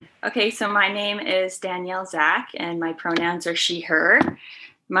Okay, so my name is Danielle Zach, and my pronouns are she, her.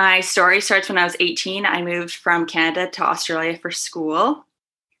 My story starts when I was 18. I moved from Canada to Australia for school.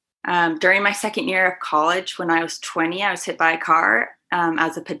 During my second year of college, when I was 20, I was hit by a car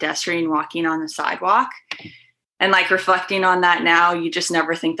as a pedestrian walking on the sidewalk. And like reflecting on that now, you just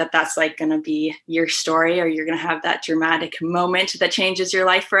never think that that's like going to be your story or you're going to have that dramatic moment that changes your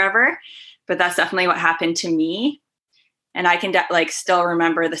life forever. But that's definitely what happened to me. And I can like still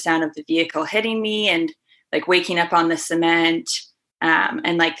remember the sound of the vehicle hitting me and like waking up on the cement,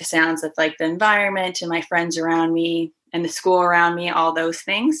 and like the sounds of like the environment and my friends around me and the school around me, all those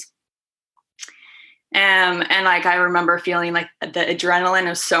things. And like I remember feeling like the adrenaline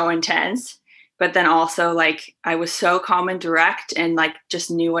was so intense, but then also like I was so calm and direct and like just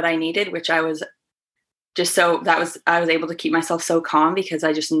knew what I needed, which I was just so I was able to keep myself so calm because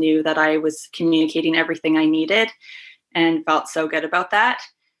I just knew that I was communicating everything I needed and felt so good about that.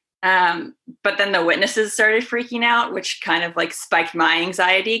 But then the witnesses started freaking out, which kind of like spiked my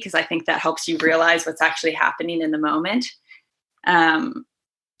anxiety because I think that helps you realize what's actually happening in the moment. And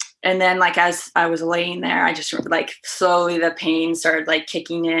then like as I was laying there, I just like slowly the pain started like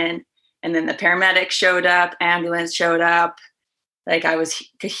kicking in, and then the paramedics showed up, ambulance showed up. Like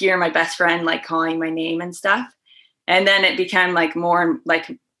could hear my best friend like calling my name and stuff. And then it became like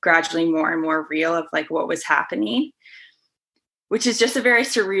gradually more and more real of like what was happening, which is just a very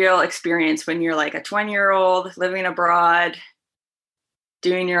surreal experience when you're like a 20-year-old living abroad,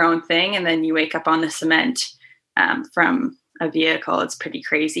 doing your own thing, and then you wake up on the cement from a vehicle. It's pretty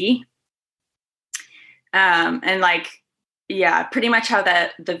crazy. And like, yeah, pretty much how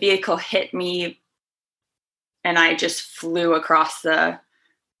the vehicle hit me and I just flew across the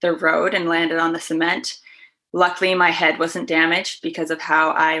road and landed on the cement. Luckily, my head wasn't damaged because of how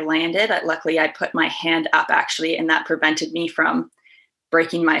I landed. Luckily, I put my hand up actually, and that prevented me from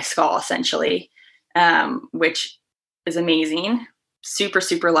breaking my skull essentially, which is amazing. Super,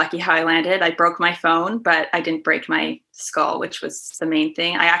 super lucky how I landed. I broke my phone, but I didn't break my skull, which was the main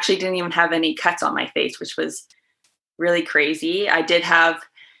thing. I actually didn't even have any cuts on my face, which was really crazy. I did have,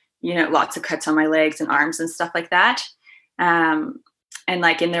 lots of cuts on my legs and arms and stuff like that. And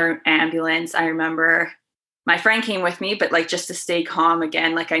like in their ambulance, I remember my friend came with me, but like just to stay calm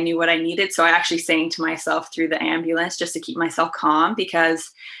again, like I knew what I needed. So I actually sang to myself through the ambulance just to keep myself calm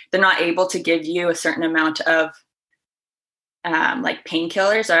because they're not able to give you a certain amount of like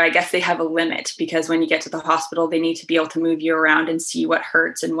painkillers, or I guess they have a limit because when you get to the hospital, they need to be able to move you around and see what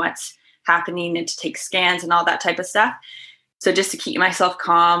hurts and what's happening and to take scans and all that type of stuff. So just to keep myself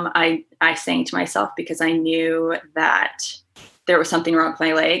calm, I sang to myself because I knew that there was something wrong with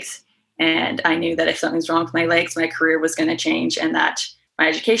my legs. And I knew that if something's wrong with my legs, my career was going to change and that my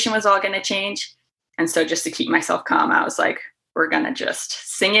education was all going to change. And so just to keep myself calm, I was like, we're going to just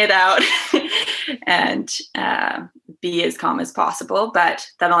sing it out and be as calm as possible. But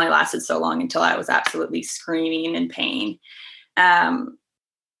that only lasted so long until I was absolutely screaming in pain.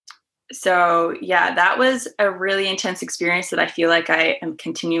 So yeah, that was a really intense experience that I feel like I am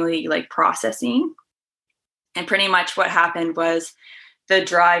continually like processing. And pretty much what happened was the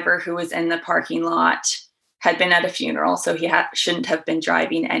driver who was in the parking lot had been at a funeral, so he shouldn't have been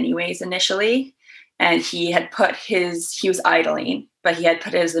driving anyways initially. And he was idling, but he had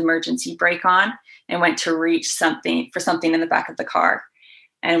put his emergency brake on and went to reach something in the back of the car.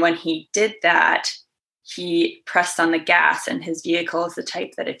 And when he did that, he pressed on the gas, and his vehicle is the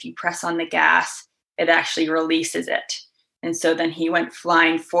type that if you press on the gas, it actually releases it. And so then he went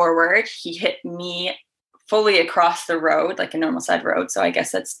flying forward. He hit me fully across the road, like a normal side road. So I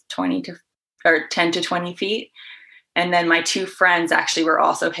guess that's 10 to 20 feet. And then my two friends actually were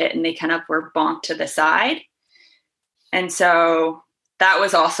also hit, and they kind of were bonked to the side. And so that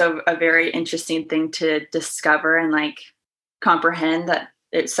was also a very interesting thing to discover and like comprehend that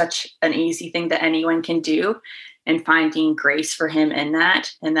it's such an easy thing that anyone can do, and finding grace for him in that,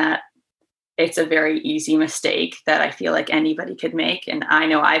 and that it's a very easy mistake that I feel like anybody could make. And I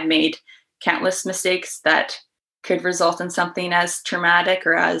know I've made countless mistakes that could result in something as traumatic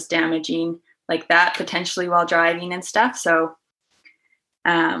or as damaging like that potentially while driving and stuff. So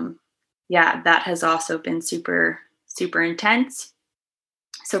yeah, that has also been super, super intense.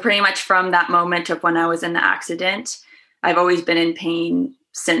 So pretty much from that moment of when I was in the accident, I've always been in pain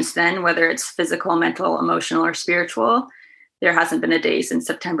since then, whether it's physical, mental, emotional, or spiritual. There hasn't been a day since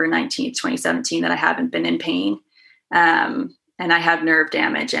September 19th, 2017 that I haven't been in pain. And I have nerve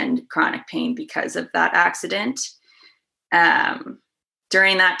damage and chronic pain because of that accident.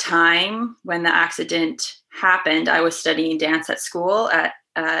 During that time when the accident happened, I was studying dance at school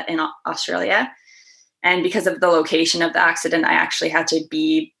in Australia. And because of the location of the accident, I actually had to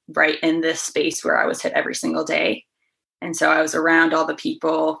be right in this space where I was hit every single day. And so I was around all the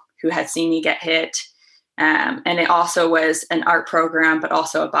people who had seen me get hit. And it also was an art program, but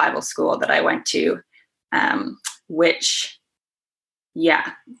also a Bible school that I went to, which,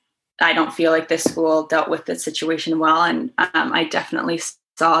 yeah, I don't feel like this school dealt with the situation well. And I definitely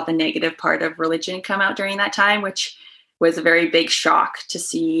saw the negative part of religion come out during that time, which was a very big shock to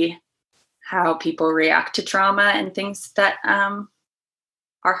see how people react to trauma and things that are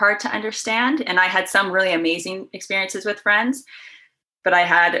hard to understand. And I had some really amazing experiences with friends, but I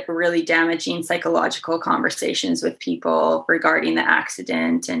had really damaging psychological conversations with people regarding the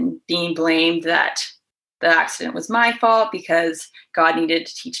accident and being blamed that the accident was my fault because God needed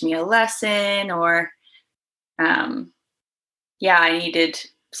to teach me a lesson, or I needed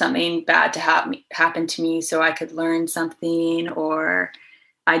something bad to happen to me so I could learn something, or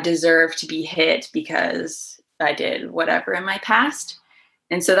I deserve to be hit because I did whatever in my past.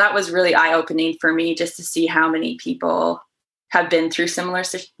 And so that was really eye-opening for me, just to see how many people have been through similar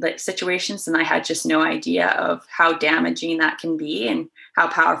situations. And I had just no idea of how damaging that can be and how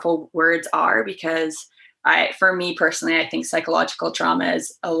powerful words are, because for me personally, I think psychological trauma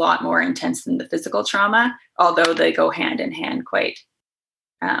is a lot more intense than the physical trauma, although they go hand in hand quite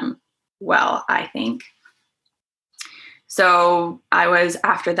well, I think. So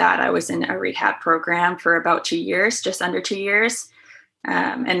after that, I was in a rehab program for about 2 years, just under 2 years.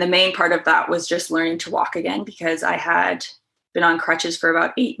 And the main part of that was just learning to walk again, because I had been on crutches for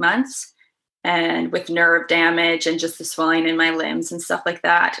about 8 months. And with nerve damage and just the swelling in my limbs and stuff like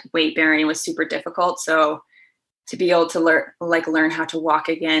that, weight bearing was super difficult. So to be able to learn how to walk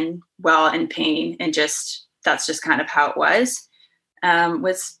again while in pain, and that's just kind of how it was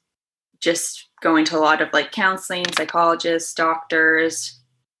just going to a lot of like counseling, psychologists, doctors,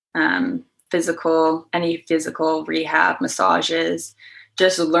 physical rehab, massages,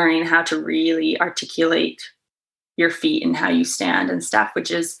 just learning how to really articulate your feet and how you stand and stuff,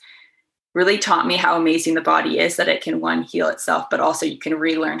 which is really taught me how amazing the body is, that it can heal itself, but also you can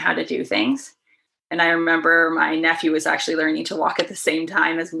relearn how to do things. And I remember my nephew was actually learning to walk at the same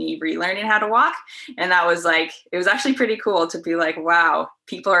time as me relearning how to walk. And that was it was actually pretty cool to be like, wow,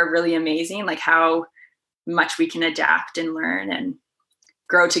 people are really amazing, like how much we can adapt and learn and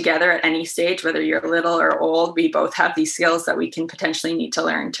grow together at any stage, whether you're little or old. We both have these skills that we can potentially need to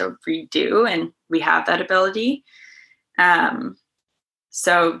learn to redo, and we have that ability.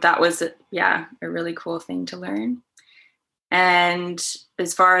 So that was, a really cool thing to learn. And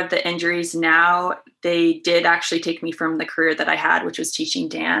as far as the injuries now, they did actually take me from the career that I had, which was teaching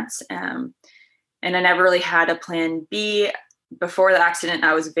dance. And I never really had a plan B. Before the accident,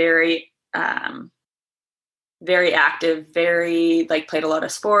 I was very, very active, played a lot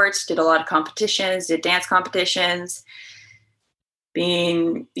of sports, did a lot of competitions, did dance competitions,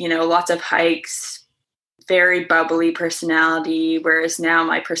 lots of hikes, very bubbly personality, whereas now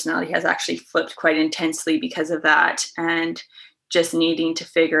my personality has actually flipped quite intensely because of that, and just needing to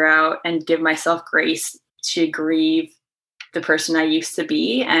figure out and give myself grace to grieve the person I used to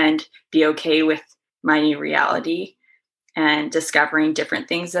be and be okay with my new reality, and discovering different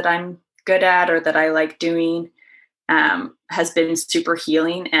things that I'm good at or that I like doing has been super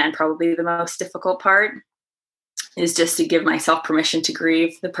healing. And probably the most difficult part is just to give myself permission to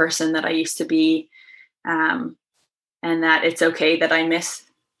grieve the person that I used to be. And that it's okay that I miss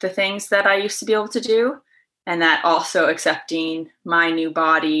the things that I used to be able to do, and that also accepting my new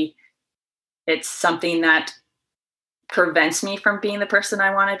body, it's something that prevents me from being the person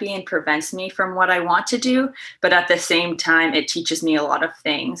I want to be and prevents me from what I want to do. But at the same time, it teaches me a lot of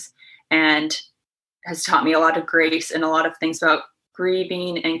things and has taught me a lot of grace and a lot of things about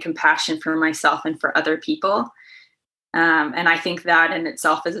grieving and compassion for myself and for other people. And I think that in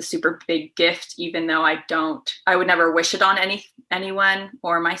itself is a super big gift, even though I would never wish it on anyone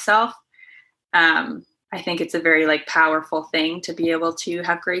or myself. I think it's a very powerful thing to be able to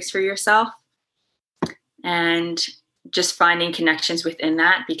have grace for yourself, and just finding connections within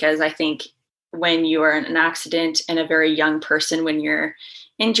that. Because I think when you are in an accident and a very young person, when you're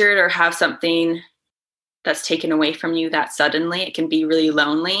injured or have something that's taken away from you that suddenly, it can be really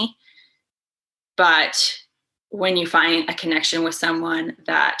lonely. But when you find a connection with someone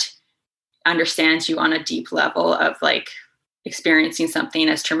that understands you on a deep level of experiencing something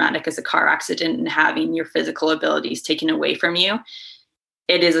as traumatic as a car accident and having your physical abilities taken away from you,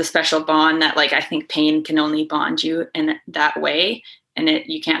 it is a special bond that I think pain can only bond you in that way. And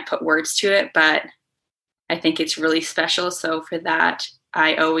you can't put words to it, but I think it's really special. So for that,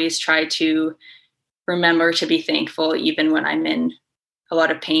 I always try to remember to be thankful, even when I'm in a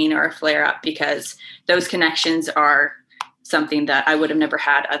lot of pain or a flare up, because those connections are something that I would have never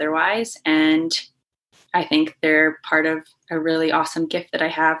had otherwise. And I think they're part of a really awesome gift that I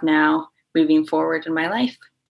have now moving forward in my life.